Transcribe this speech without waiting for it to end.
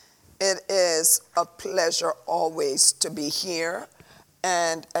is a pleasure always to be here.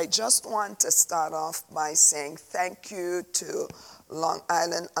 And I just want to start off by saying thank you to Long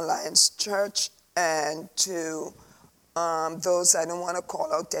Island Alliance Church and to those, I don't want to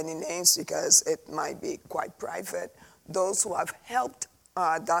call out any names because it might be quite private, those who have helped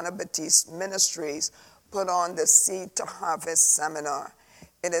Donna Baptiste Ministries put on the Seed to Harvest seminar.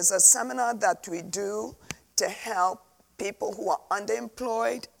 It is a seminar that we do to help people who are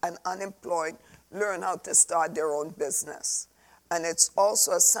underemployed and unemployed learn how to start their own business. And it's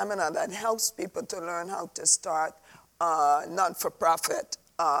also a seminar that helps people to learn how to start non-for-profit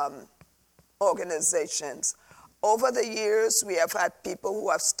organizations. Over the years, we have had people who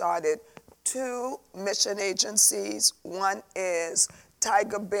have started 2 mission agencies. One is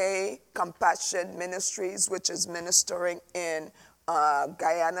Tiger Bay Compassion Ministries, which is ministering in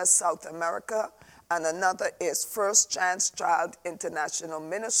Guyana, South America. And another is First Chance Child International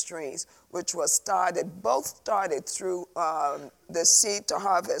Ministries, which was both started through the Seed to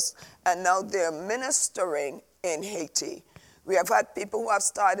Harvest, and now they're ministering in Haiti. We have had people who have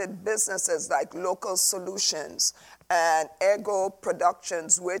started businesses like Local Solutions and Ego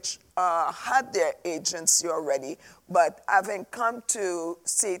Productions, which had their agency already, but having come to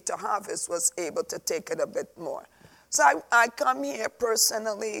Seed to Harvest was able to take it a bit more. So I come here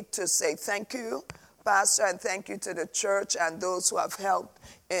personally to say thank you, Pastor, and thank you to the church and those who have helped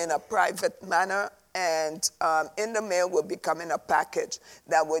in a private manner. And in the mail will be coming a package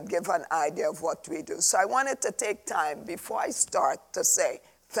that would give an idea of what we do. So I wanted to take time before I start to say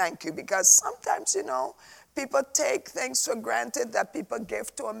thank you, because sometimes, people take things for granted that people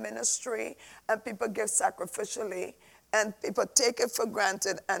give to a ministry and people give sacrificially, and people take it for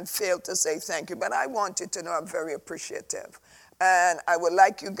granted and fail to say thank you. But I want you to know I'm very appreciative. And I would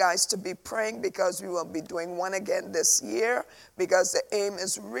like you guys to be praying, because we will be doing one again this year, because the aim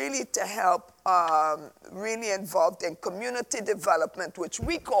is really to help really involved in community development, which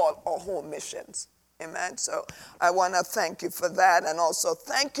we call our home missions. Amen. So I want to thank you for that, and also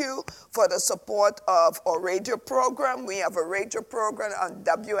thank you for the support of our radio program. We have a radio program on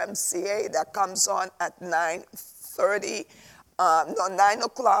WMCA that comes on at 9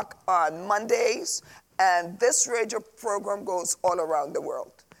 o'clock on Mondays. And this radio program goes all around the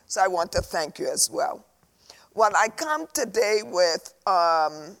world. So I want to thank you as well. Well, I come today with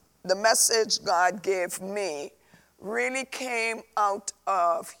the message God gave me really came out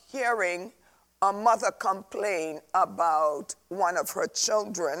of hearing a mother complain about one of her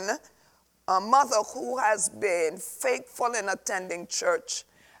children, a mother who has been faithful in attending church.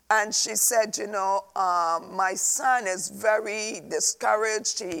 And she said, my son is very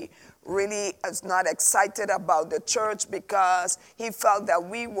discouraged. He really is not excited about the church because he felt that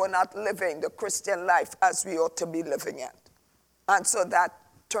we were not living the Christian life as we ought to be living it. And so that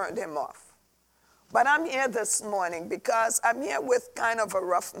turned him off. But I'm here this morning because I'm here with kind of a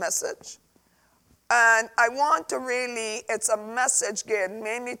rough message. And I want to really, it's a message geared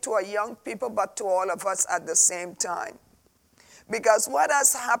mainly to our young people, but to all of us at the same time. Because what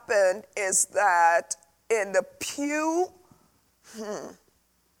has happened is that in the Pew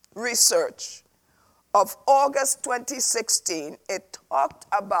research of August 2016, it talked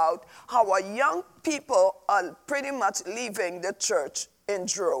about how our young people are pretty much leaving the church in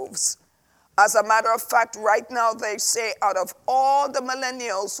droves. As a matter of fact, right now they say out of all the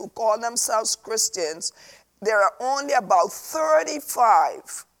millennials who call themselves Christians, there are only about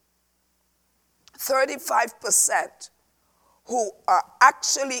 35% who are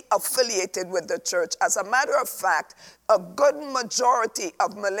actually affiliated with the church. As a matter of fact, a good majority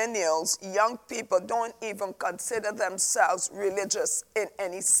of millennials, young people, don't even consider themselves religious in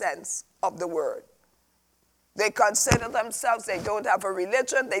any sense of the word. They consider themselves, they don't have a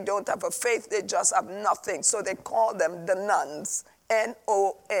religion, they don't have a faith, they just have nothing. So they call them the nuns,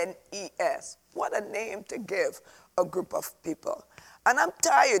 N-O-N-E-S. What a name to give a group of people. And I'm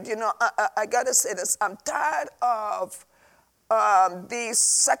tired, I got to say this, I'm tired of these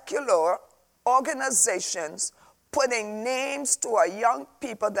secular organizations putting names to our young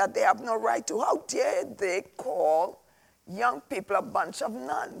people that they have no right to. How dare they call young people a bunch of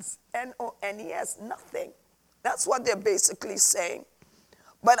nuns? N-O-N-E-S, nothing. That's what they're basically saying.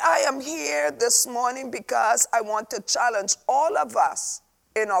 But I am here this morning because I want to challenge all of us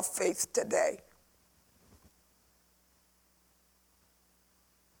in our faith today.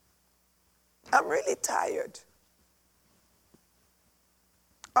 I'm really tired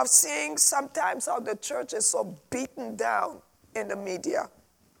of seeing sometimes how the church is so beaten down in the media.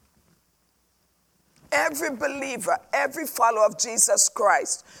 Every believer, every follower of Jesus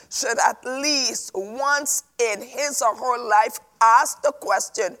Christ should at least once in his or her life ask the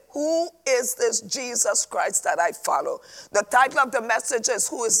question, who is this Jesus Christ that I follow? The title of the message is,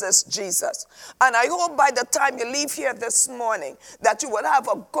 who is this Jesus? And I hope by the time you leave here this morning that you will have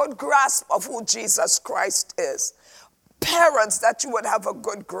a good grasp of who Jesus Christ is. Parents, that you would have a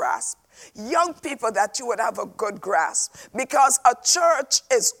good grasp. Young people, that you would have a good grasp. Because a church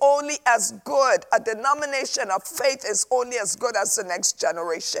is only as good, a denomination of faith is only as good as the next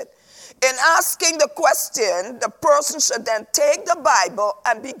generation. In asking the question, the person should then take the Bible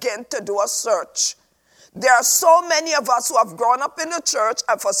and begin to do a search. There are so many of us who have grown up in the church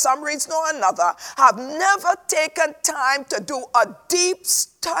and for some reason or another have never taken time to do a deep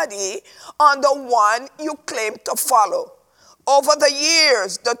study on the one you claim to follow. Over the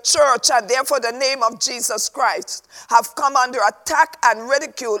years, the church, and therefore the name of Jesus Christ, have come under attack and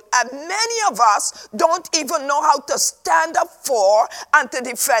ridicule, and many of us don't even know how to stand up for and to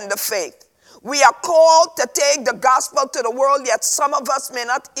defend the faith. We are called to take the gospel to the world, yet some of us may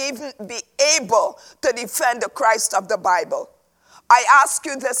not even be able to defend the Christ of the Bible. I ask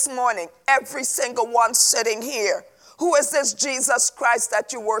you this morning, every single one sitting here, who is this Jesus Christ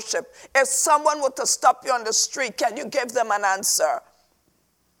that you worship? If someone were to stop you on the street, can you give them an answer?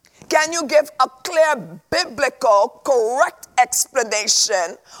 Can you give a clear, biblical, correct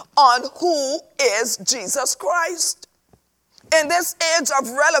explanation on who is Jesus Christ? In this age of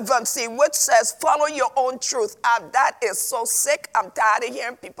relevancy, which says follow your own truth, and that is so sick. I'm tired of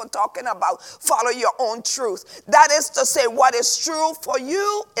hearing people talking about follow your own truth. That is to say, what is true for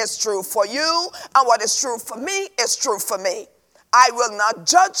you is true for you, and what is true for me is true for me. I will not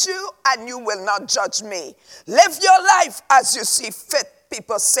judge you, and you will not judge me. Live your life as you see fit,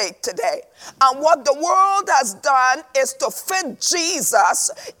 people say today. And what the world has done is to fit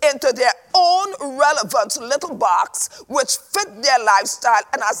Jesus into their own relevant little box, which fit their lifestyle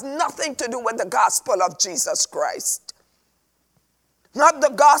and has nothing to do with the gospel of Jesus Christ. Not the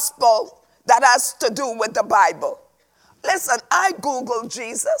gospel that has to do with the Bible. Listen, I Googled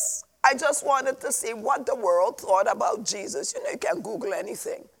Jesus. I just wanted to see what the world thought about Jesus. You know, you can Google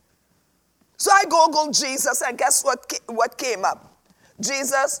anything. So I Googled Jesus, and guess what came up?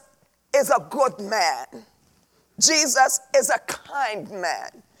 Jesus is a good man. Jesus is a kind man.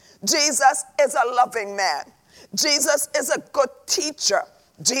 Jesus is a loving man. Jesus is a good teacher.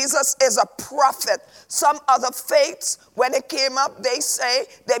 Jesus is a prophet. Some other faiths, when it came up, they say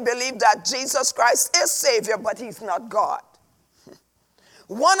they believe that Jesus Christ is Savior, but he's not God.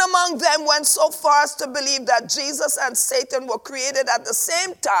 One among them went so far as to believe that Jesus and Satan were created at the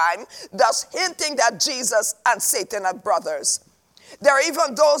same time, thus hinting that Jesus and Satan are brothers. There are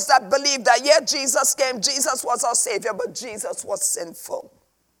even those that believe that, Jesus came, Jesus was our Savior, but Jesus was sinful.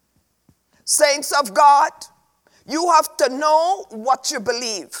 Saints of God, you have to know what you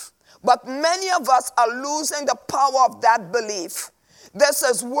believe. But many of us are losing the power of that belief. This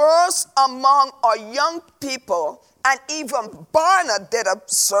is worse among our young people. And even Donna did a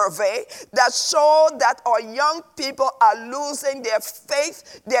survey that showed that our young people are losing their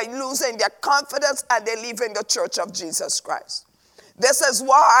faith, they're losing their confidence, and they're leaving the Church of Jesus Christ. This is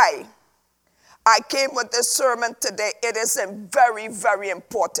why I came with this sermon today. It is very, very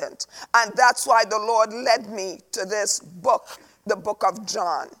important. And that's why the Lord led me to this book, the book of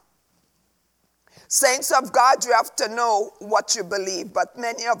John. Saints of God, you have to know what you believe, but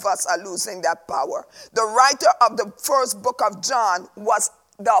many of us are losing that power. The writer of the first book of John was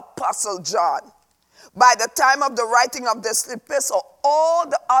the Apostle John. By the time of the writing of this epistle, all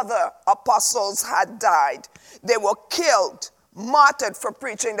the other apostles had died. They were killed, martyred for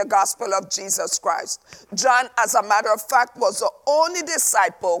preaching the gospel of Jesus Christ. John, as a matter of fact, was the only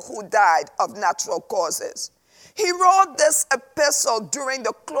disciple who died of natural causes. He wrote this epistle during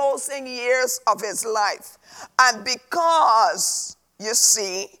the closing years of his life. And because, you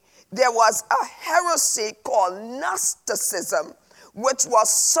see, there was a heresy called Gnosticism, which was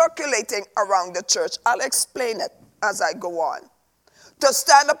circulating around the church. I'll explain it as I go on. To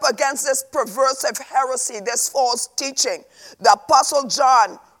stand up against this perversive heresy, this false teaching, the Apostle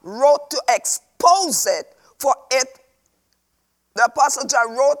John wrote to expose it for it. The Apostle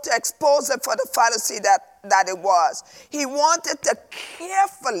John wrote to expose it for the fallacy that it was. He wanted to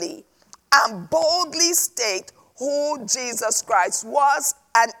carefully and boldly state who Jesus Christ was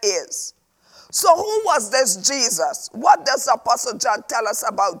and is. So who was this Jesus? What does the Apostle John tell us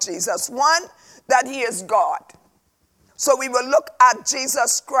about Jesus? One, that he is God. So we will look at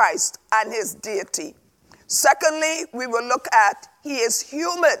Jesus Christ and his deity. Secondly, we will look at he is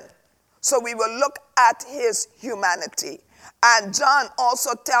human. So we will look at his humanity. And John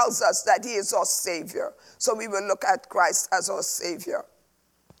also tells us that he is our Savior. So we will look at Christ as our Savior.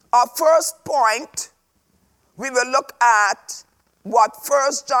 Our first point, we will look at what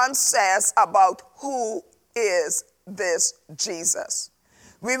First John says about who is this Jesus.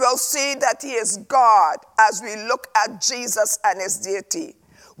 We will see that he is God as we look at Jesus and his deity.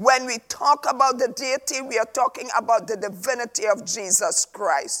 When we talk about the deity, we are talking about the divinity of Jesus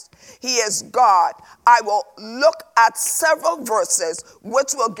Christ. He is God. I will look at several verses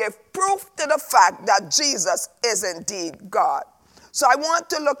which will give proof to the fact that Jesus is indeed God. So I want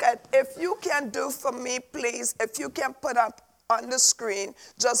to look at, if you can do for me, please, if you can put up on the screen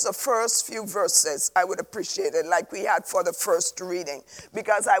just the first few verses, I would appreciate it, like we had for the first reading,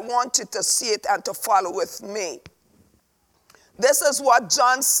 because I want you to see it and to follow with me. This is what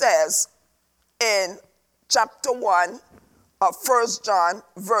John says in chapter 1 of 1 John,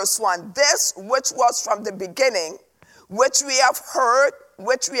 verse 1. This which was from the beginning, which we have heard,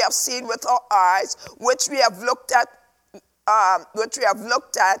 which we have seen with our eyes, which we have looked at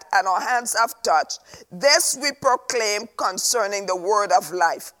and our hands have touched, this we proclaim concerning the word of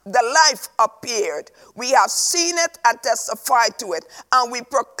life. The life appeared. We have seen it and testified to it, and we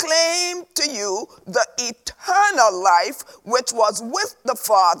proclaim to you the eternal life which was with the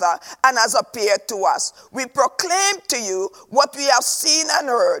Father and has appeared to us. We proclaim to you what we have seen and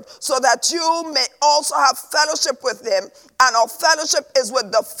heard, so that you may also have fellowship with him, and our fellowship is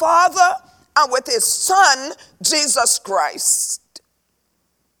with the Father and with his Son, Jesus Christ.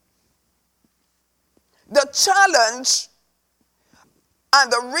 The challenge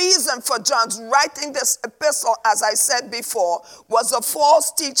and the reason for John's writing this epistle, as I said before, was a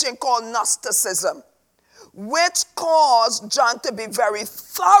false teaching called Gnosticism, which caused John to be very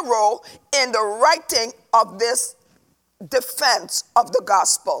thorough in the writing of this defense of the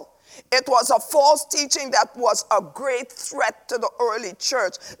gospel. It was a false teaching that was a great threat to the early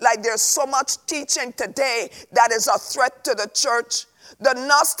church. Like there's so much teaching today that is a threat to the church. The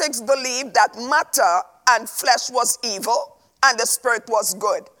Gnostics believed that matter and flesh was evil and the spirit was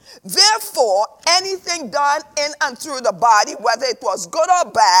good. Therefore, anything done in and through the body, whether it was good or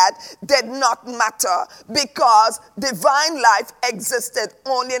bad, did not matter, because divine life existed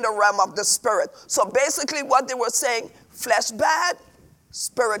only in the realm of the spirit. So basically what they were saying, flesh bad,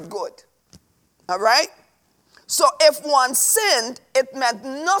 spirit good. All right? So if one sinned, it meant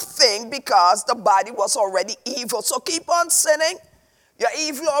nothing because the body was already evil. So keep on sinning. You're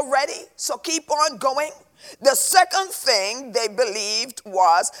evil already, so keep on going. The second thing they believed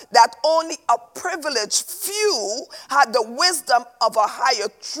was that only a privileged few had the wisdom of a higher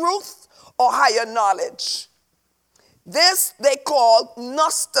truth or higher knowledge. This they called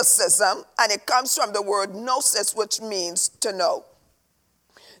Gnosticism, and it comes from the word gnosis, which means to know.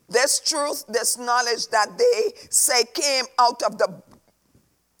 This truth, this knowledge that they say came out of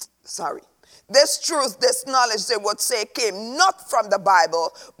this truth, this knowledge they would say came not from the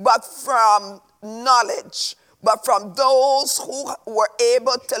Bible, but from knowledge, but from those who were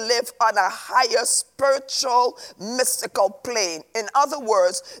able to live on a higher spiritual, mystical plane. In other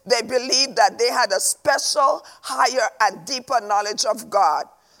words, they believed that they had a special, higher, and deeper knowledge of God.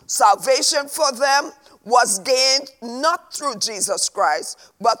 Salvation for them was gained not through Jesus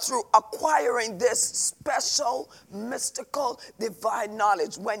Christ, but through acquiring this special, mystical, divine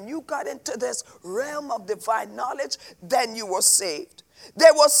knowledge. When you got into this realm of divine knowledge, then you were saved. They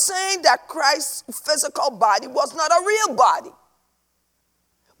were saying that Christ's physical body was not a real body,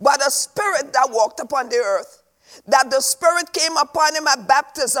 but a spirit that walked upon the earth. That the Spirit came upon him at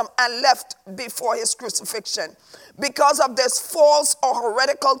baptism and left before his crucifixion. Because of this false or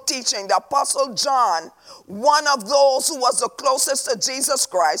heretical teaching, the Apostle John, one of those who was the closest to Jesus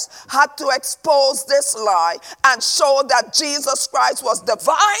Christ, had to expose this lie and show that Jesus Christ was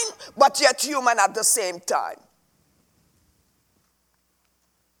divine, but yet human at the same time.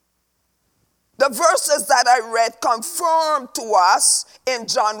 The verses that I read confirm to us in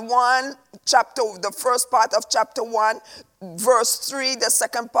John 1, the first part of chapter 1, verse 3, the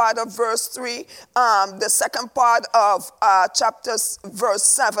second part of verse 3, the second part of verse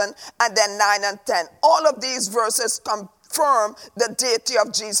 7, and then 9 and 10. All of these verses confirm the deity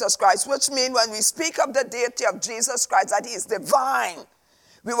of Jesus Christ, which means when we speak of the deity of Jesus Christ, that he is divine.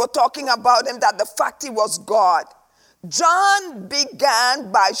 We were talking about him, that the fact he was God. John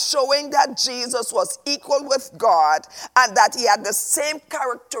began by showing that Jesus was equal with God and that he had the same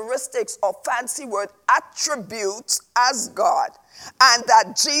characteristics, or fancy word, attributes as God, and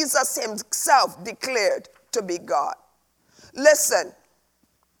that Jesus himself declared to be God. Listen,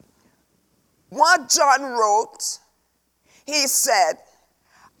 what John wrote, he said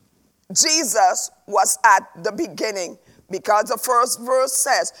Jesus was at the beginning. Because the first verse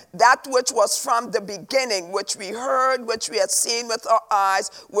says, that which was from the beginning, which we heard, which we had seen with our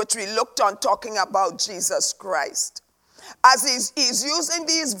eyes, which we looked on, talking about Jesus Christ. as he's using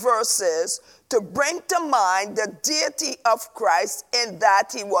these verses to bring to mind the deity of Christ in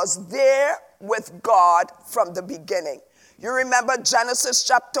that he was there with God from the beginning. You remember Genesis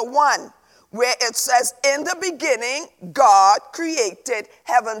chapter 1, where it says, in the beginning, God created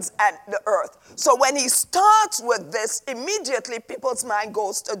heavens and the earth. So when he starts with this, immediately people's mind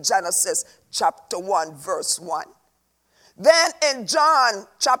goes to Genesis chapter 1, verse 1. Then in John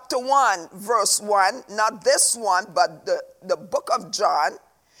chapter 1, verse 1, not this one, but the book of John,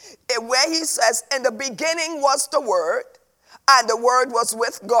 where he says, in the beginning was the Word, and the Word was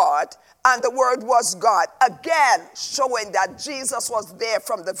with God, and the Word was God. Again, showing that Jesus was there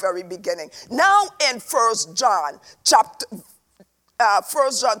from the very beginning. Now in 1 John chapter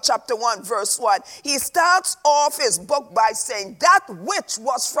 1, verse 1, he starts off his book by saying, that which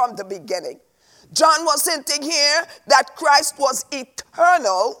was from the beginning. John was hinting here that Christ was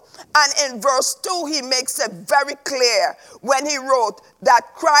eternal, and in verse 2 he makes it very clear when he wrote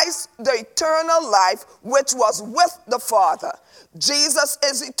that Christ, the eternal life, which was with the Father. Jesus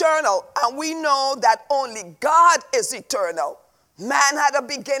is eternal, and we know that only God is eternal. Man had a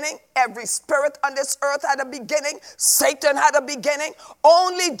beginning. Every spirit on this earth had a beginning. Satan had a beginning.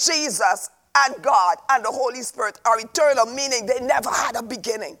 Only Jesus and God and the Holy Spirit are eternal, meaning they never had a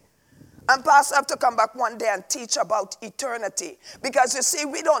beginning. And Pastor, I have to come back one day and teach about eternity. Because you see,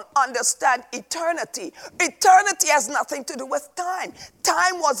 we don't understand eternity. Eternity has nothing to do with time.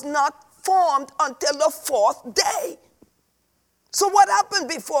 Time was not formed until the fourth day. So what happened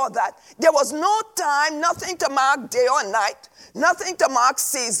before that? There was no time, nothing to mark day or night, nothing to mark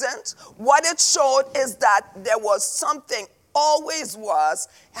seasons. What it showed is that there was something, always was,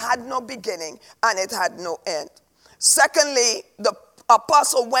 had no beginning, and it had no end. Secondly, the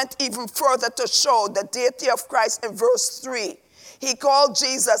apostle went even further to show the deity of Christ in verse 3. He called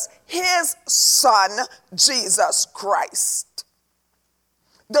Jesus his son, Jesus Christ.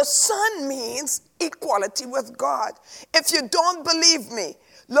 The son means equality with God. If you don't believe me,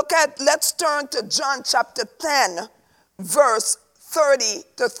 let's turn to John chapter 10, verse 30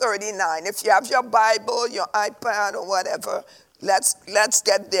 to 39. If you have your Bible, your iPad, or whatever, let's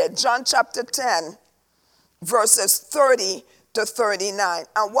get there. John chapter 10, verses 30 to 39.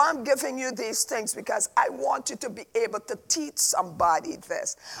 And why I'm giving you these things, because I want you to be able to teach somebody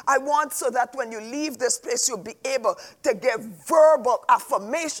this. I want so that when you leave this place, you'll be able to give verbal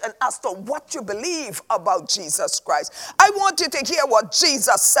affirmation as to what you believe about Jesus Christ. I want you to hear what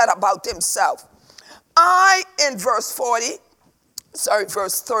Jesus said about himself. In verse 30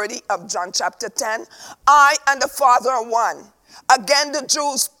 of John chapter 10, I and the Father are one. Again, the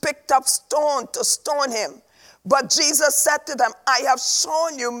Jews picked up stone to stone him. But Jesus said to them, I have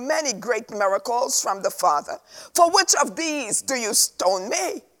shown you many great miracles from the Father. For which of these do you stone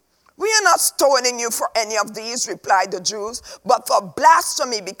me? We are not stoning you for any of these, replied the Jews, but for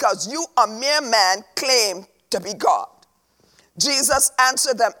blasphemy, because you, a mere man, claim to be God. Jesus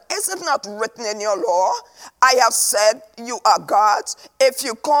answered them, is it not written in your law, I have said you are gods? If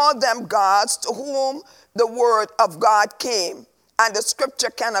you call them gods to whom the word of God came, and the scripture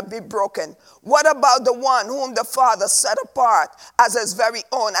cannot be broken, what about the one whom the Father set apart as his very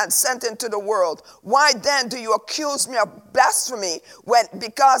own and sent into the world? Why then do you accuse me of blasphemy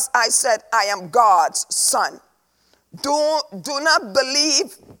because I said I am God's son? Do not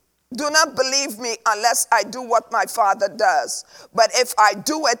believe me unless I do what my Father does. But if I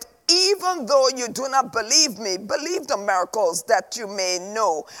do it, even though you do not believe me, believe the miracles, that you may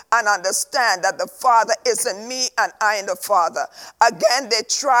know and understand that the Father is in me and I in the Father. Again, they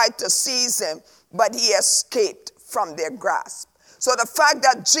tried to seize him, but he escaped from their grasp. So the fact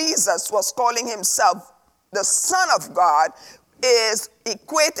that Jesus was calling himself the Son of God is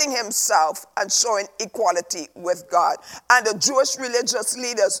equating himself and showing equality with God. And the Jewish religious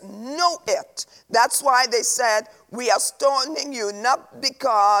leaders know it. That's why they said, we are stoning you not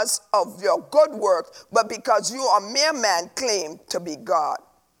because of your good work, but because you, a mere man, claim to be God.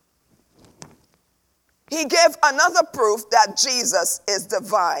 He gave another proof that Jesus is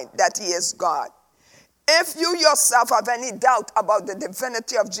divine, that he is God. If you yourself have any doubt about the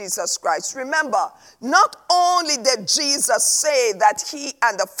divinity of Jesus Christ, remember, not only did Jesus say that he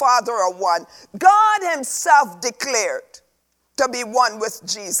and the Father are one, God himself declared to be one with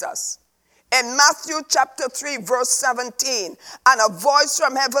Jesus. In Matthew chapter 3, verse 17, and a voice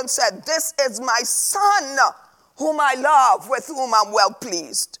from heaven said, this is my Son, whom I love, with whom I'm well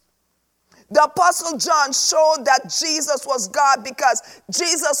pleased. The Apostle John showed that Jesus was God because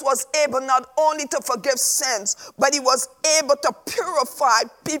Jesus was able not only to forgive sins, but he was able to purify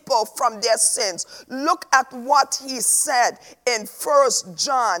people from their sins. Look at what he said in 1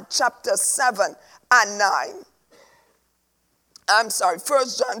 John chapter 7 and 9.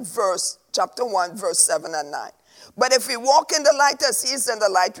 First John chapter 1, verse 7 and 9. But if we walk in the light as he is in the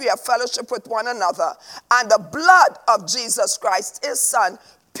light, we have fellowship with one another. And the blood of Jesus Christ, his son,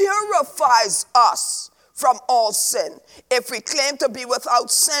 purifies us from all sin. If we claim to be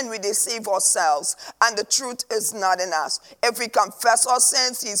without sin, we deceive ourselves, and the truth is not in us. If we confess our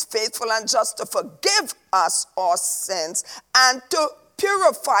sins, he is faithful and just to forgive us our sins and to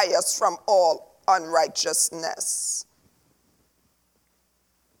purify us from all unrighteousness.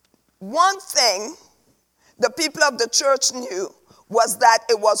 One thing the people of the church knew was that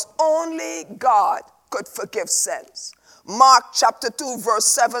it was only God could forgive sins. Mark chapter 2 verse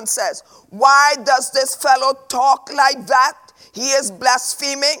 7 says, "Why does this fellow talk like that? He is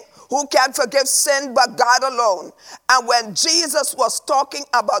blaspheming. Who can forgive sin but God alone?" And when Jesus was talking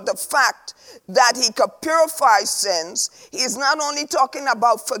about the fact that he could purify sins, he's not only talking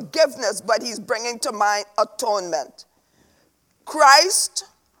about forgiveness, but he's bringing to mind atonement. Christ,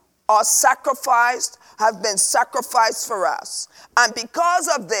 our sacrifice, have been sacrificed for us. And because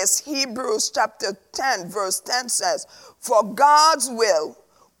of this, Hebrews chapter 10 verse 10 says, "For God's will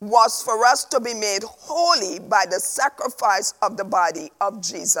was for us to be made holy by the sacrifice of the body of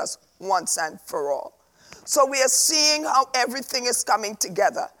Jesus once and for all." So we are seeing how everything is coming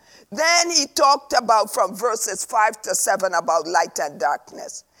together. Then he talked about from verses 5 to 7 about light and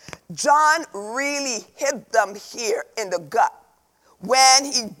darkness. John really hit them here in the gut when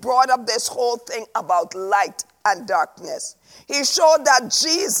he brought up this whole thing about light and darkness. He showed that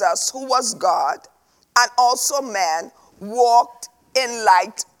Jesus, who was God and also man, walked in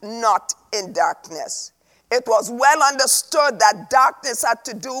light, not in darkness. It was well understood that darkness had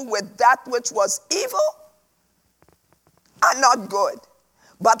to do with that which was evil and not good.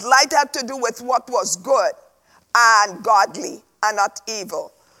 But light had to do with what was good and godly and not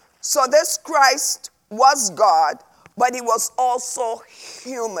evil. So this Christ was God, but he was also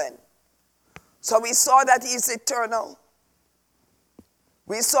human. So we saw that he's eternal.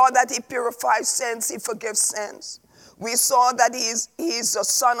 We saw that he purifies sins, he forgives sins. We saw that he's the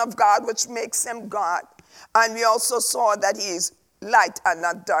Son of God, which makes him God. And we also saw that he is light and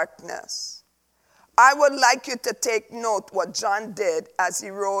not darkness. I would like you to take note what John did as he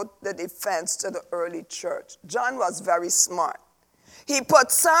wrote the defense to the early church. John was very smart. He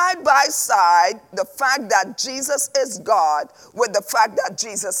put side by side the fact that Jesus is God with the fact that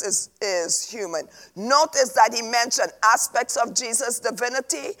Jesus is human. Notice that he mentioned aspects of Jesus'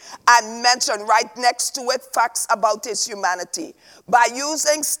 divinity and mentioned right next to it facts about his humanity. By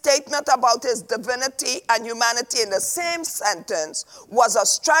using statement about his divinity and humanity in the same sentence was a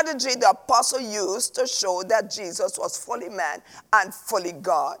strategy the apostle used to show that Jesus was fully man and fully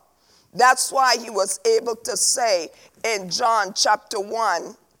God. That's why he was able to say in John chapter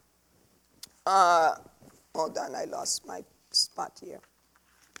 1, hold on, I lost my spot here.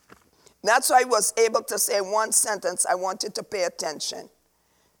 That's why he was able to say in one sentence, I want you to pay attention.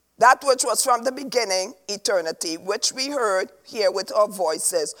 That which was from the beginning, eternity, which we heard here with our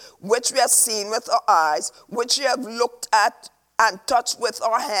voices, which we have seen with our eyes, which we have looked at and touched with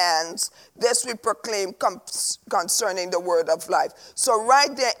our hands, this we proclaim concerning the word of life. So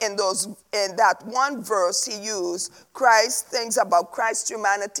right there in that one verse he used things about Christ's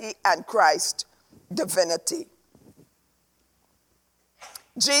humanity and Christ's divinity.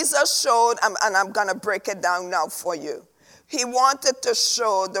 Jesus showed, and I'm going to break it down now for you. He wanted to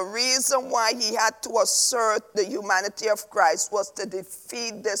show the reason why he had to assert the humanity of Christ was to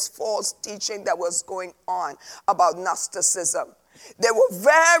defeat this false teaching that was going on about Gnosticism. They were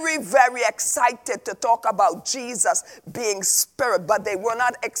very, very excited to talk about Jesus being spirit, but they were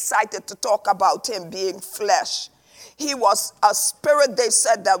not excited to talk about him being flesh. He was a spirit, they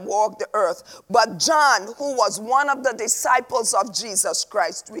said, that walked the earth. But John, who was one of the disciples of Jesus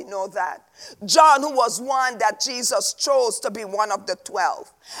Christ, we know that. John, who was one that Jesus chose to be one of the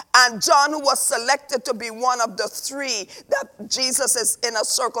 12. And John, who was selected to be one of the 3 that Jesus is in a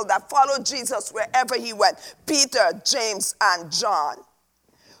circle that followed Jesus wherever he went. Peter, James, and John.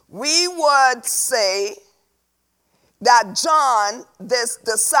 We would say that John, this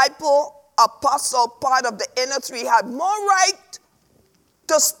disciple, apostle, part of the inner 3, had more right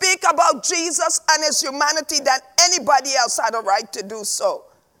to speak about Jesus and his humanity than anybody else had a right to do so.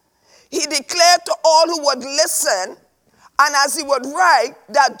 He declared to all who would listen, and as he would write,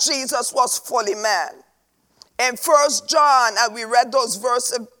 that Jesus was fully man. In 1 John, and we read those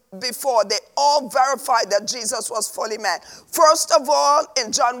verses before, they all verified that Jesus was fully man. First of all,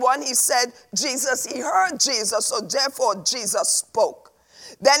 in John 1, he said, he heard Jesus, so therefore Jesus spoke.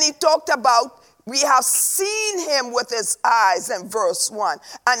 Then he talked about we have seen him with his eyes in verse 1.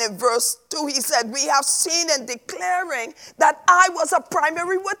 And in verse 2, he said, we have seen and declaring that I was a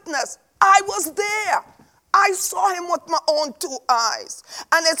primary witness. I was there. I saw him with my own two eyes.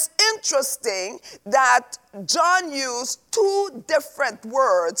 And it's interesting that John used two different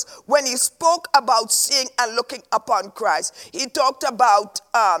words when he spoke about seeing and looking upon Christ. He talked about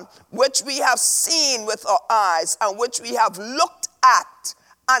which we have seen with our eyes and which we have looked at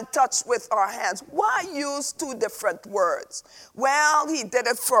and touched with our hands. Why use two different words? Well, he did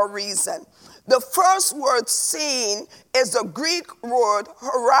it for a reason. The first word seen is the Greek word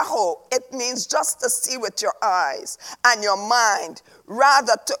horaho. It means just to see with your eyes and your mind,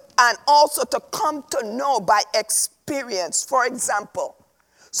 rather to, and also to come to know by experience. For example,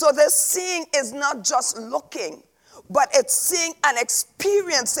 so the seeing is not just looking, but it's seeing and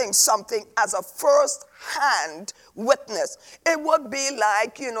experiencing something as a first-hand witness. It would be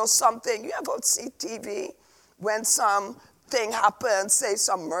like, something, you ever see TV when something happens, say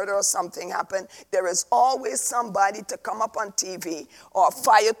some murder or something happened, there is always somebody to come up on TV or a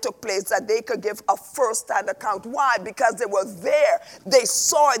fire took place that they could give a first-hand account. Why? Because they were there. They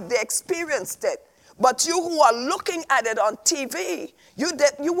saw it. They experienced it. But you who are looking at it on TV,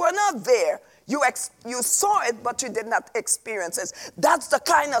 you were not there. You saw it, but you did not experience it. That's the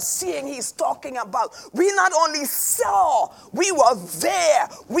kind of seeing he's talking about. We not only saw, we were there.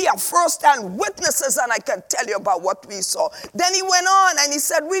 We are first-hand witnesses, and I can tell you about what we saw. Then he went on, and he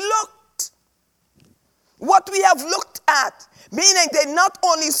said, we looked. What we have looked at, meaning they not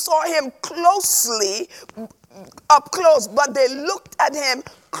only saw him closely, up close, but they looked at him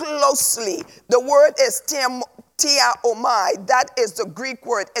closely. The word is tiaomai. That is the Greek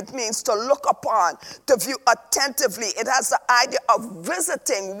word. It means to look upon, to view attentively. It has the idea of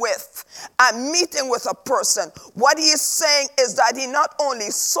visiting with and meeting with a person. What he is saying is that he not only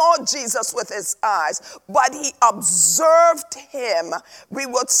saw Jesus with his eyes, but he observed him. We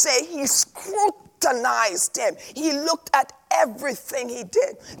would say he scrutinized him. He looked at everything he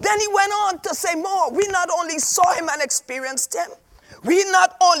did. Then he went on to say more. We not only saw him and experienced him, we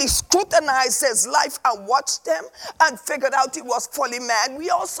not only scrutinized his life and watched him and figured out he was fully man, we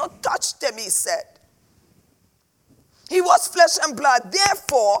also touched him, he said. He was flesh and blood.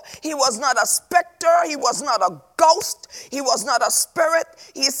 Therefore, he was not a specter. He was not a ghost. He was not a spirit.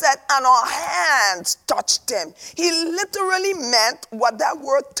 He said, and our hands touched him. He literally meant what that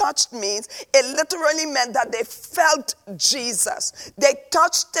word touched means. It literally meant that they felt Jesus. They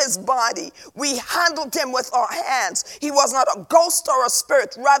touched his body. We handled him with our hands. He was not a ghost or a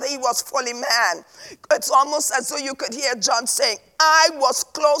spirit. Rather, he was fully man. It's almost as though you could hear John saying, I was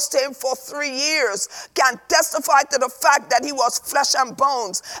close to him for 3 years, can testify to the fact that he was flesh and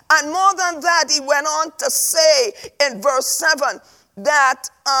bones. And more than that, he went on to say in verse 7 that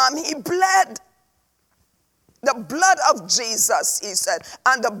he bled. The blood of Jesus, he said,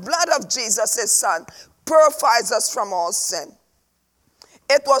 and the blood of Jesus, his son, purifies us from all sin.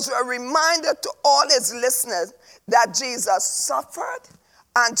 It was a reminder to all his listeners that Jesus suffered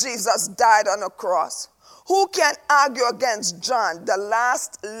and Jesus died on a cross. Who can argue against John, the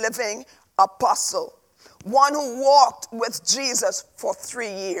last living apostle, one who walked with Jesus for 3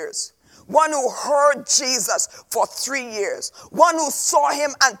 years, one who heard Jesus for 3 years, one who saw him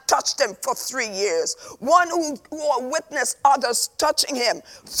and touched him for 3 years, one who witnessed others touching him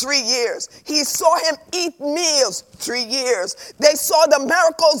 3 years. He saw him eat meals 3 years. They saw the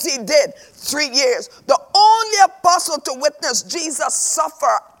miracles he did 3 years. The only apostle to witness Jesus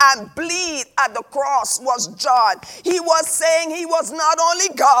suffer and bleed at the cross was John. He was saying he was not only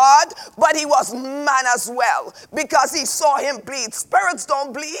God, but he was man as well, because he saw him bleed. Spirits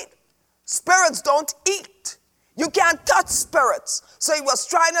don't bleed. Spirits don't eat. You can't touch spirits. So he was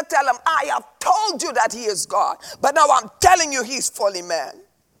trying to tell them, I have told you that he is God, but now I'm telling you he's fully man.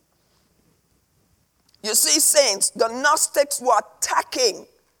 You see, saints, the Gnostics were attacking,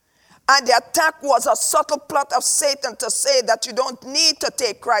 and the attack was a subtle plot of Satan to say that you don't need to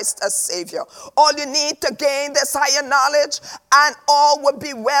take Christ as Savior. All you need to gain this higher knowledge and all will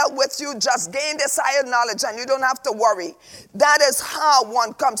be well with you. Just gain this higher knowledge and you don't have to worry. That is how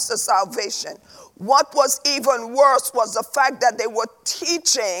one comes to salvation. What was even worse was the fact that they were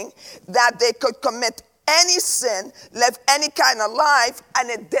teaching that they could commit any sin, live any kind of life, and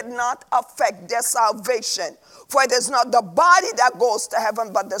it did not affect their salvation. For it is not the body that goes to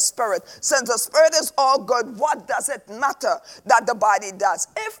heaven, but the spirit. Since the spirit is all good, what does it matter that the body does?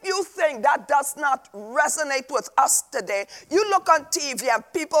 If you think that does not resonate with us today, you look on TV and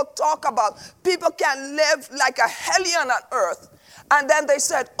people talk about people can live like a hellion on earth. And then they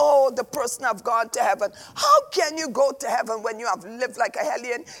said, oh, the person have gone to heaven. How can you go to heaven when you have lived like a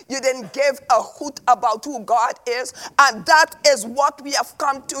hellion? You didn't give a hoot about who God is. And that is what we have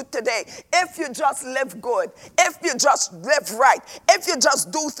come to today. If you just live good, if you just live right, if you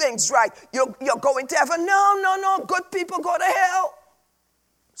just do things right, you're going to heaven. No. Good people go to hell.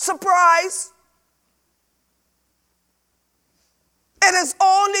 Surprise. It is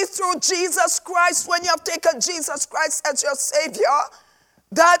only through Jesus Christ, when you have taken Jesus Christ as your Savior,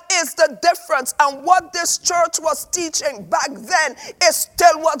 that is the difference. And what this church was teaching back then is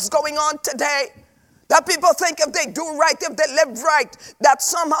still what's going on today. That people think if they do right, if they live right, that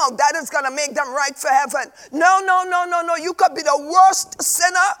somehow that is going to make them right for heaven. No. You could be the worst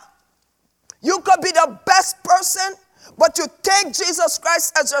sinner. You could be the best person. But you take Jesus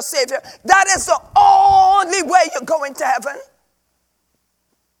Christ as your Savior. That is the only way you're going to heaven.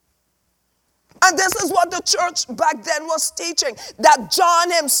 And this is what the church back then was teaching. That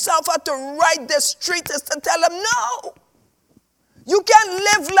John himself had to write this treatise to tell them, no. You can't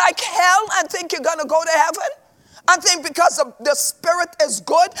live like hell and think you're going to go to heaven. And think because the spirit is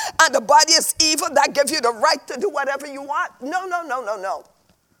good and the body is evil, that gives you the right to do whatever you want. No.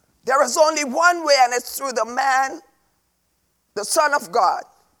 There is only one way, and it's through the man, the Son of God,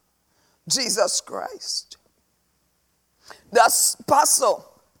 Jesus Christ. The apostle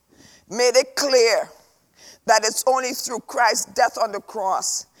made it clear that it's only through Christ's death on the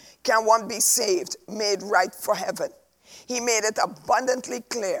cross can one be saved, made right for heaven. He made it abundantly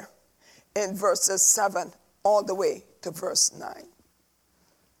clear in verses 7 all the way to verse 9.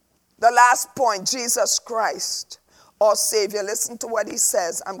 The last point, Jesus Christ, our Savior. Listen to what he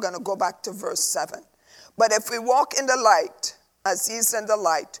says. I'm going to go back to verse 7. But if we walk in the light, as he is in the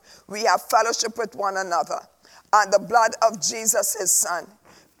light, we have fellowship with one another. And the blood of Jesus, his Son,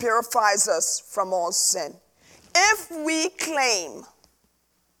 purifies us from all sin. If we claim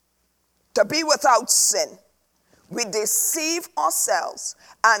to be without sin, we deceive ourselves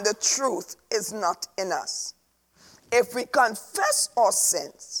and the truth is not in us. If we confess our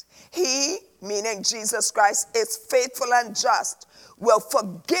sins, he, meaning Jesus Christ, is faithful and just, will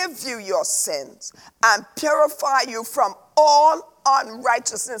forgive you your sins and purify you from all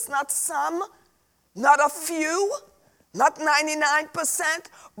unrighteousness. Not some, not a few, not 99%,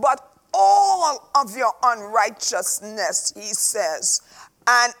 but all of your unrighteousness, he says.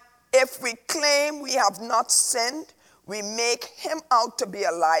 And if we claim we have not sinned, we make him out to be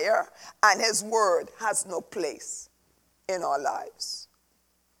a liar, and his word has no place in our lives.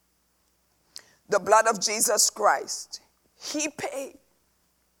 The blood of Jesus Christ, he paid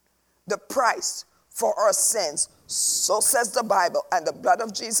the price for our sins. So says the Bible, and the blood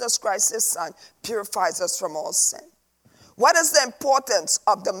of Jesus Christ, his Son, purifies us from all sin. What is the importance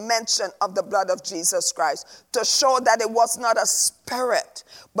of the mention of the blood of Jesus Christ? To show that it was not a spirit,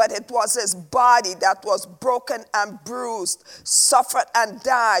 but it was his body that was broken and bruised, suffered and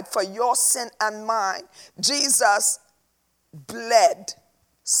died for your sin and mine. Jesus bled.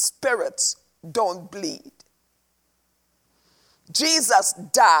 Spirits don't bleed. Jesus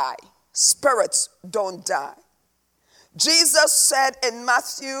died. Spirits don't die. Jesus said in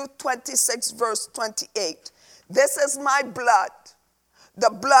Matthew 26, verse 28, this is my blood, the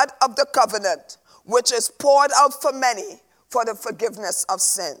blood of the covenant, which is poured out for many for the forgiveness of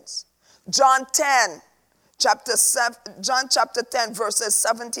sins. John chapter 10, verses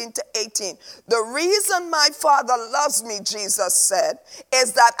 17 to 18. The reason my Father loves me, Jesus said,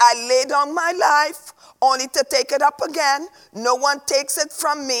 is that I lay down my life only to take it up again. No one takes it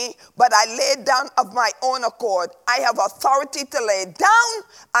from me, but I lay it down of my own accord. I have authority to lay it down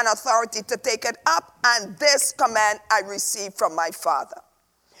and authority to take it up, and this command I received from my Father.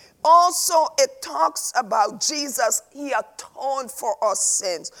 Also, it talks about Jesus. He atoned for our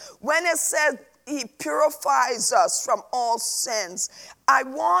sins. When it says he purifies us from all sins, I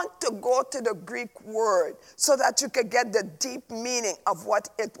want to go to the Greek word so that you can get the deep meaning of what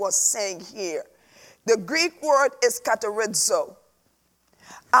it was saying here. The Greek word is katerizo.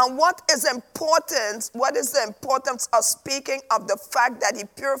 And what is the importance of speaking of the fact that he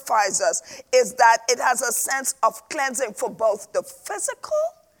purifies us is that it has a sense of cleansing for both the physical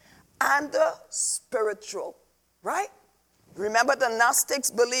and the spiritual, right? Remember, the Gnostics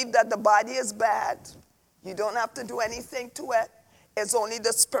believed that the body is bad. You don't have to do anything to it. It's only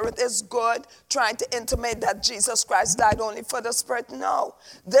the spirit is good, trying to intimate that Jesus Christ died only for the spirit. No.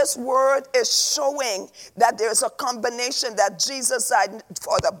 This word is showing that there's a combination that Jesus died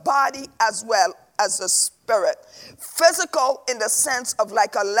for the body as well as the spirit. Physical in the sense of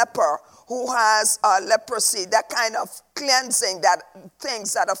like a leper who has leprosy, that kind of cleansing, that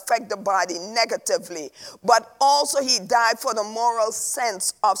things that affect the body negatively. But also he died for the moral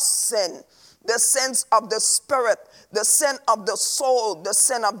sense of sin, the sins of the spirit, the sin of the soul, the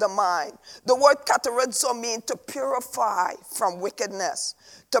sin of the mind. The word katerizo means to purify from wickedness,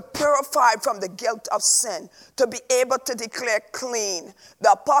 to purify from the guilt of sin, to be able to declare clean.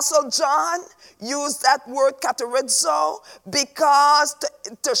 The Apostle John used that word katerizo because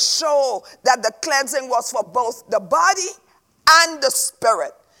to show that the cleansing was for both the body and the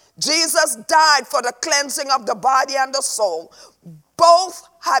spirit. Jesus died for the cleansing of the body and the soul. Both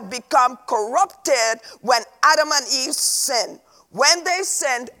had become corrupted when Adam and Eve sinned. When they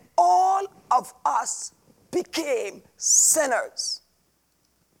sinned, all of us became sinners.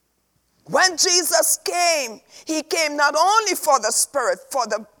 When Jesus came, he came not only for the spirit,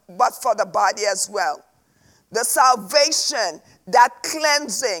 but for the body as well. The salvation, that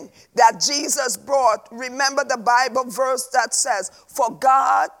cleansing that Jesus brought. Remember the Bible verse that says, "For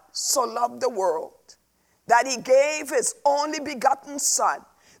God so loved the world, that he gave his only begotten Son,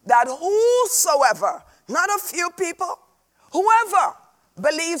 that whosoever," not a few people, "whoever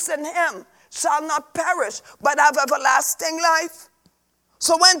believes in him shall not perish, but have everlasting life."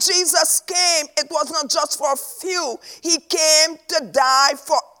 So when Jesus came, it was not just for a few. He came to die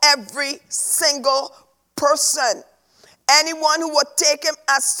for every single person. Anyone who would take him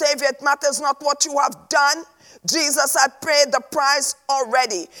as Savior, it matters not what you have done. Jesus had paid the price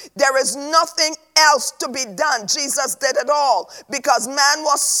already. There is nothing else to be done. Jesus did it all. Because man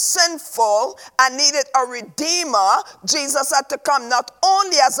was sinful and needed a redeemer, Jesus had to come not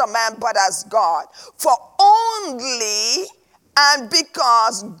only as a man, but as God. For only and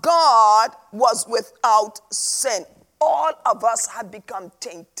because God was without sin, all of us had become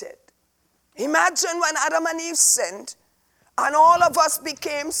tainted. Imagine when Adam and Eve sinned, and all of us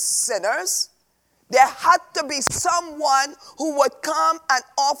became sinners. There had to be someone who would come and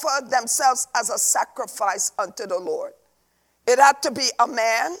offer themselves as a sacrifice unto the Lord. It had to be a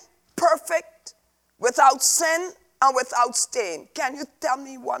man, perfect, without sin and without stain. Can you tell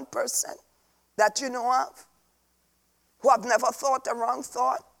me one person that you know of who have never thought a wrong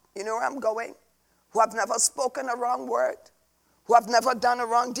thought? You know where I'm going? Who have never spoken a wrong word? Who have never done a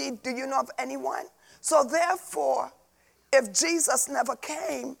wrong deed? Do you know of anyone? So therefore, if Jesus never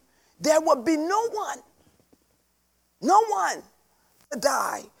came, there would be no one to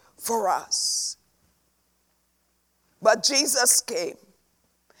die for us. But Jesus came.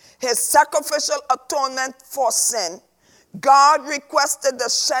 His sacrificial atonement for sin. God requested the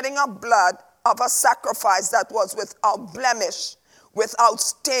shedding of blood of a sacrifice that was without blemish, without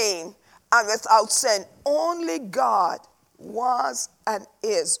stain, and without sin. Only God was and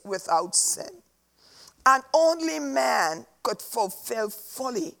is without sin. And only man could fulfill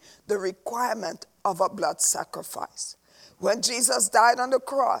fully the requirement of a blood sacrifice. When Jesus died on the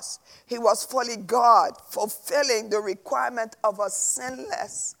cross, he was fully God, fulfilling the requirement of a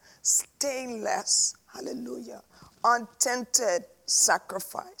sinless, stainless, hallelujah, untainted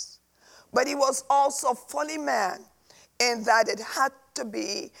sacrifice. But he was also fully man in that it had to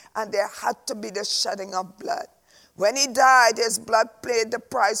be, and there had to be the shedding of blood. When he died, his blood paid the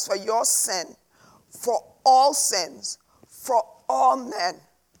price for your sin, for all sins, for all men,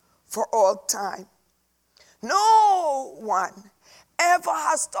 for all time. No one ever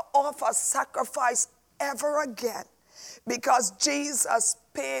has to offer sacrifice ever again, because Jesus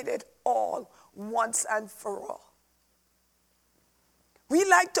paid it all once and for all. We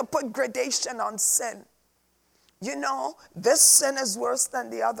like to put gradation on sin. You know, this sin is worse than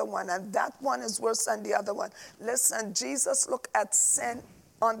the other one, and that one is worse than the other one. Listen, Jesus looked at sin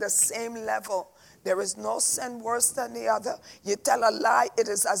on the same level. There is no sin worse than the other. You tell a lie, it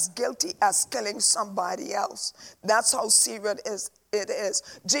is as guilty as killing somebody else. That's how serious it is.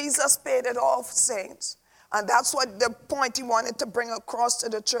 Jesus paid it all, saints. And that's what the point he wanted to bring across to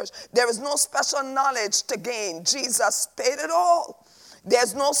the church. There is no special knowledge to gain. Jesus paid it all.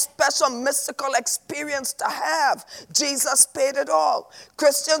 There's no special mystical experience to have. Jesus paid it all.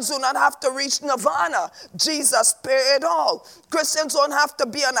 Christians do not have to reach nirvana. Jesus paid it all. Christians don't have to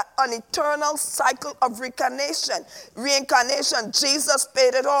be on an eternal cycle of reincarnation. Jesus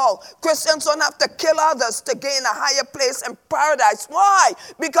paid it all. Christians don't have to kill others to gain a higher place in paradise. Why?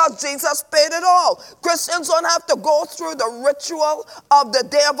 Because Jesus paid it all. Christians don't have to go through the ritual of the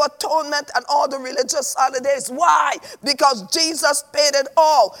Day of Atonement and all the religious holidays. Why? Because Jesus paid it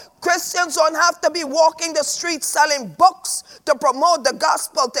all. Christians don't have to be walking the streets selling books to promote the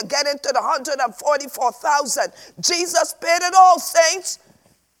gospel to get into the 144,000. Jesus paid it all, saints.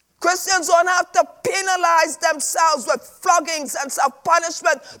 Christians don't have to penalize themselves with floggings and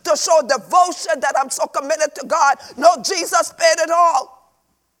self-punishment to show devotion that I'm so committed to God. No, Jesus paid it all.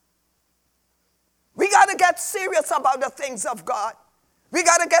 We got to get serious about the things of God. We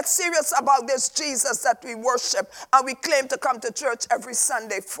got to get serious about this Jesus that we worship and we claim to come to church every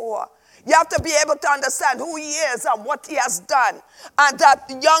Sunday for. You have to be able to understand who he is and what he has done. And that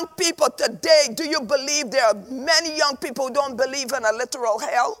young people today, do you believe there are many young people who don't believe in a literal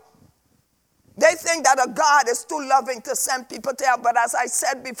hell? They think that a God is too loving to send people to hell. But as I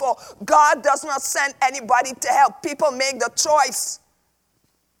said before, God does not send anybody to hell. People make the choice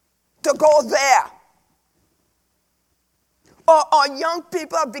to go there. Or young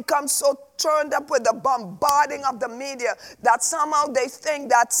people have become so turned up with the bombarding of the media that somehow they think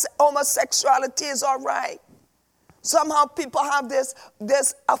that homosexuality is all right. Somehow people have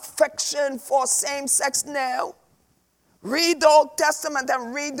this affection for same-sex now. Read the Old Testament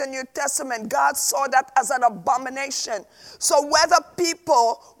and read the New Testament. God saw that as an abomination. So whether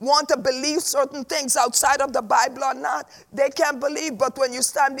people want to believe certain things outside of the Bible or not, they can't believe. But when you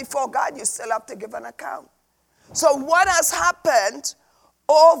stand before God, you still have to give an account. So what has happened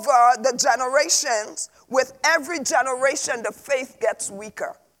over the generations, with every generation, the faith gets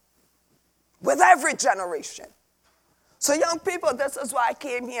weaker. With every generation. So young people, this is why I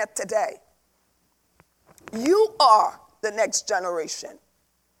came here today. You are the next generation.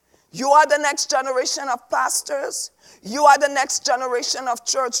 You are the next generation of pastors. You are the next generation of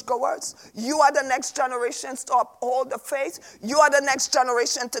churchgoers. You are the next generation to uphold the faith. You are the next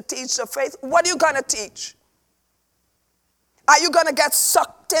generation to teach the faith. What are you going to teach? Are you going to get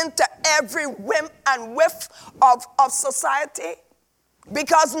sucked into every whim and whiff of society?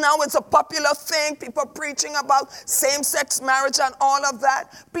 Because now it's a popular thing, people preaching about same-sex marriage and all of that.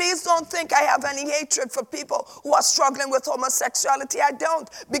 Please don't think I have any hatred for people who are struggling with homosexuality. I don't.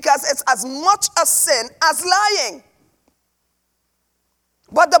 Because it's as much a sin as lying.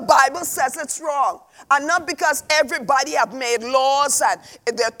 But the Bible says it's wrong. And not because everybody have made laws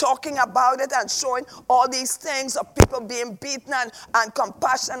and they're talking about it and showing all these things of people being beaten and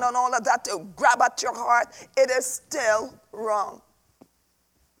compassion and all of that to grab at your heart. It is still wrong.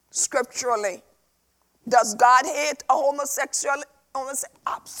 Scripturally. Does God hate a homosexual?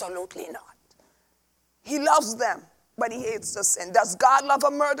 Absolutely not. He loves them, but he hates the sin. Does God love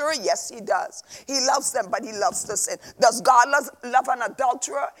a murderer? Yes, he does. He loves them, but he loves the sin. Does God love an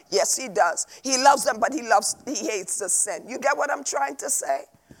adulterer? Yes, he does. He loves them, but he hates the sin. You get what I'm trying to say?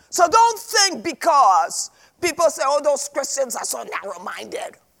 So don't think because people say, oh, those Christians are so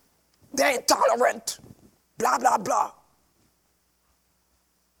narrow-minded. They're intolerant. Blah, blah, blah.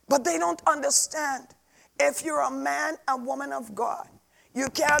 But they don't understand. If you're a man and woman of God, you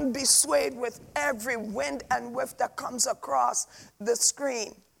can't be swayed with every wind and whiff that comes across the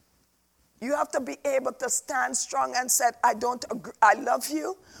screen. You have to be able to stand strong and say, I don't agree. I love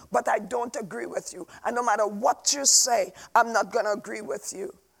you, but I don't agree with you. And no matter what you say, I'm not going to agree with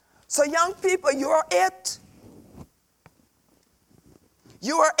you. So young people, you are it.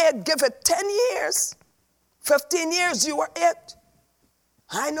 You are it. Give it 10 years, 15 years, you are it.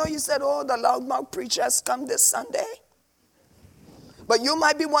 I know you said, oh, the loudmouth preacher has come this Sunday. But you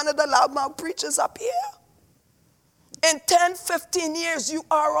might be one of the loudmouth preachers up here. In 10, 15 years, you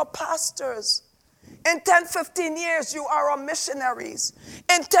are our pastors. In 10, 15 years, you are our missionaries.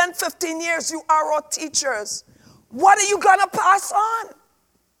 In 10, 15 years, you are our teachers. What are you going to pass on?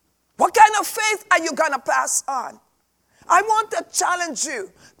 What kind of faith are you going to pass on? I want to challenge you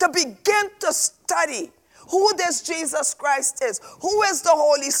to begin to study who this Jesus Christ is. Who is the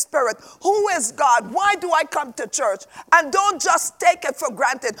Holy Spirit? Who is God? Why do I come to church? And don't just take it for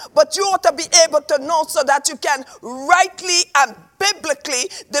granted, but you ought to be able to know so that you can rightly and biblically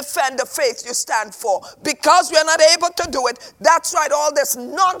defend the faith you stand for. Because we're not able to do it, that's right, all this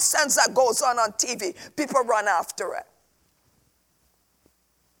nonsense that goes on TV, people run after it.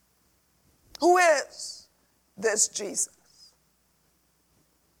 Who is this Jesus?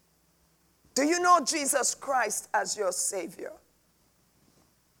 Do you know Jesus Christ as your Savior?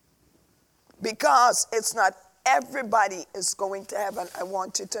 Because it's not everybody is going to heaven. I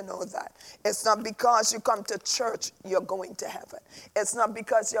want you to know that. It's not because you come to church, you're going to heaven. It's not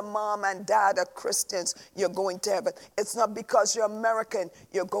because your mom and dad are Christians, you're going to heaven. It's not because you're American,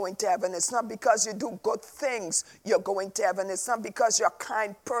 you're going to heaven. It's not because you do good things, you're going to heaven. It's not because you're a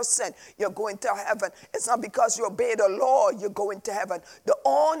kind person, you're going to heaven. It's not because you obey the law, you're going to heaven. The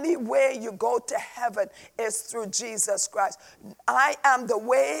only way you go to heaven is through Jesus Christ. I am the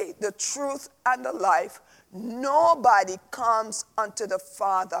way, the truth, and the life. Nobody comes unto the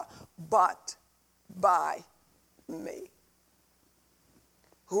Father but by me.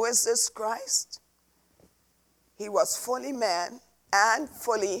 Who is this Christ? He was fully man and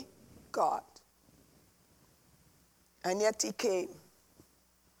fully God. And yet he came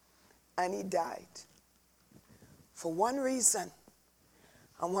and he died for one reason,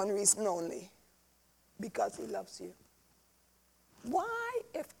 and one reason only, because he loves you. Why,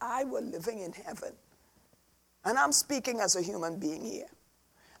 if I were living in heaven, and I'm speaking as a human being here,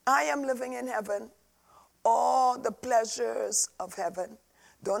 I am living in heaven, all the pleasures of heaven,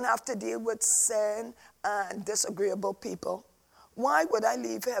 don't have to deal with sin and disagreeable people. Why would I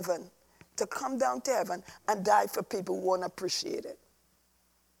leave heaven to come down to heaven and die for people who won't appreciate it?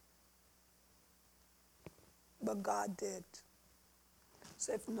 But God did.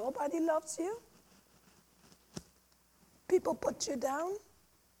 So if nobody loves you, people put you down,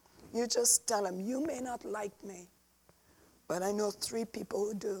 you just tell them, you may not like me, but I know 3 people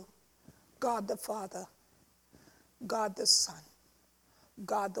who do. God the Father, God the Son,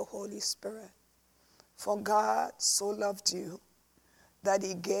 God the Holy Spirit. For God so loved you that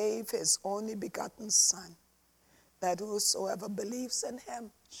he gave his only begotten Son, that whosoever believes in him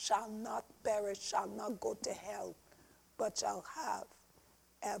shall not perish, shall not go to hell, but shall have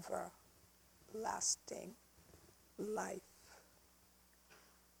everlasting life.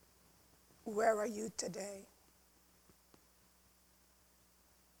 Where are you today?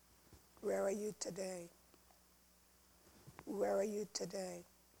 Where are you today? Where are you today?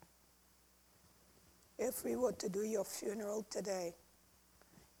 If we were to do your funeral today,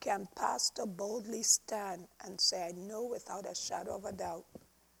 can Pastor boldly stand and say, I know without a shadow of a doubt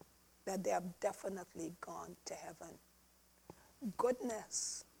that they have definitely gone to heaven?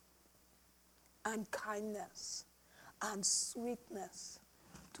 Goodness and kindness and sweetness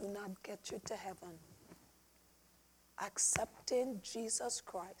do not get you to heaven. Accepting Jesus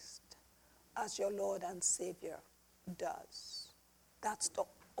Christ as your Lord and Savior does. That's the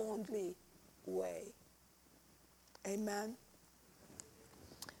only way. Amen.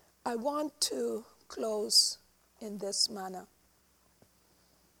 I want to close in this manner.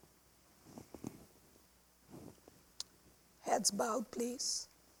 Heads bowed, please.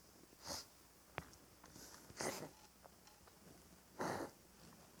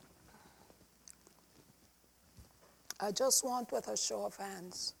 I just want, with a show of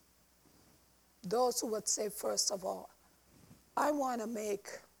hands, those who would say, first of all, I want to make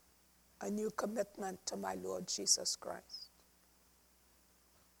a new commitment to my Lord Jesus Christ.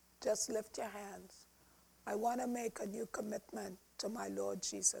 Just lift your hands. I want to make a new commitment to my Lord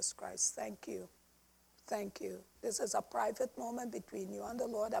Jesus Christ. Thank you. Thank you. This is a private moment between you and the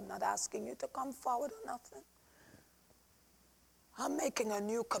Lord. I'm not asking you to come forward or nothing. I'm making a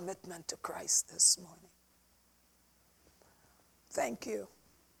new commitment to Christ this morning. Thank you.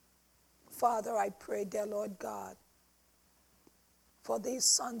 Father, I pray, dear Lord God, for these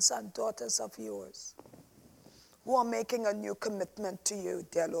sons and daughters of yours who are making a new commitment to you,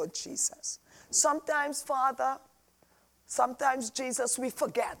 dear Lord Jesus. Sometimes, Father, sometimes, Jesus, we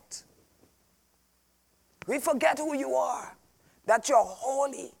forget. We forget who you are, that you're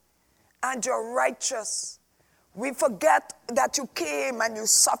holy and you're righteous. We forget that you came and you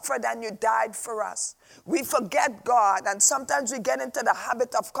suffered and you died for us. We forget, God, and sometimes we get into the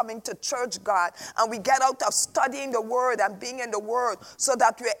habit of coming to church, God, and we get out of studying the Word and being in the Word so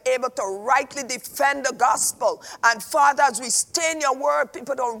that we're able to rightly defend the gospel. And Father, as we stay in your Word,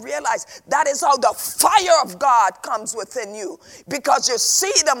 people don't realize that is how the fire of God comes within you, because you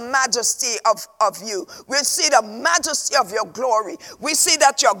see the majesty of you. We see the majesty of your glory. We see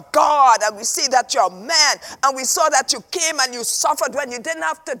that you're God, and we see that you're man, and we saw that you came and you suffered when you didn't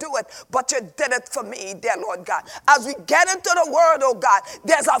have to do it, but you did it for me, dear Lord God. As we get into the Word, oh God,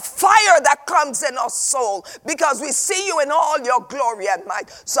 there's a fire that comes in our soul because we see you in all your glory and might.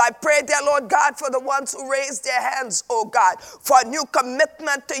 So I pray, dear Lord God, for the ones who raise their hands, oh God, for a new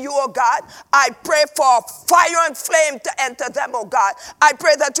commitment to you, oh God. I pray for fire and flame to enter them, oh God. I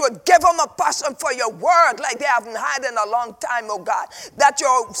pray that you would give them a passion for your Word like they haven't had in a long time, oh God. That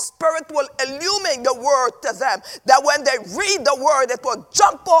your Spirit will illumine the Word to them, that when they read the Word, it will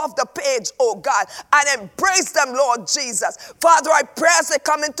jump off the page, oh God, and embrace them, Lord Jesus. Father, I pray as they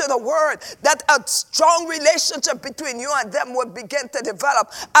come into the Word that a strong relationship between you and them will begin to develop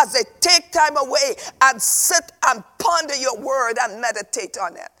as they take time away and sit and ponder your Word and meditate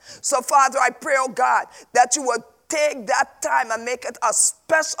on it. So, Father, I pray, oh God, that you would take that time and make it a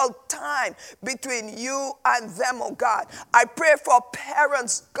special time between you and them, oh God. I pray for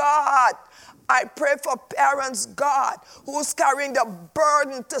parents, God. I pray for parents, God, who's carrying the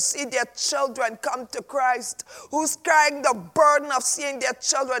burden to see their children come to Christ, who's carrying the burden of seeing their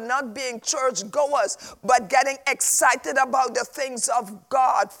children not being church goers, but getting excited about the things of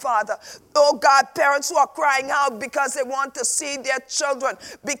God, Father. Oh God, parents who are crying out because they want to see their children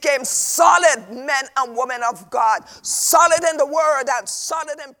become solid men and women of God, solid in the word and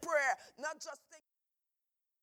solid in prayer, not just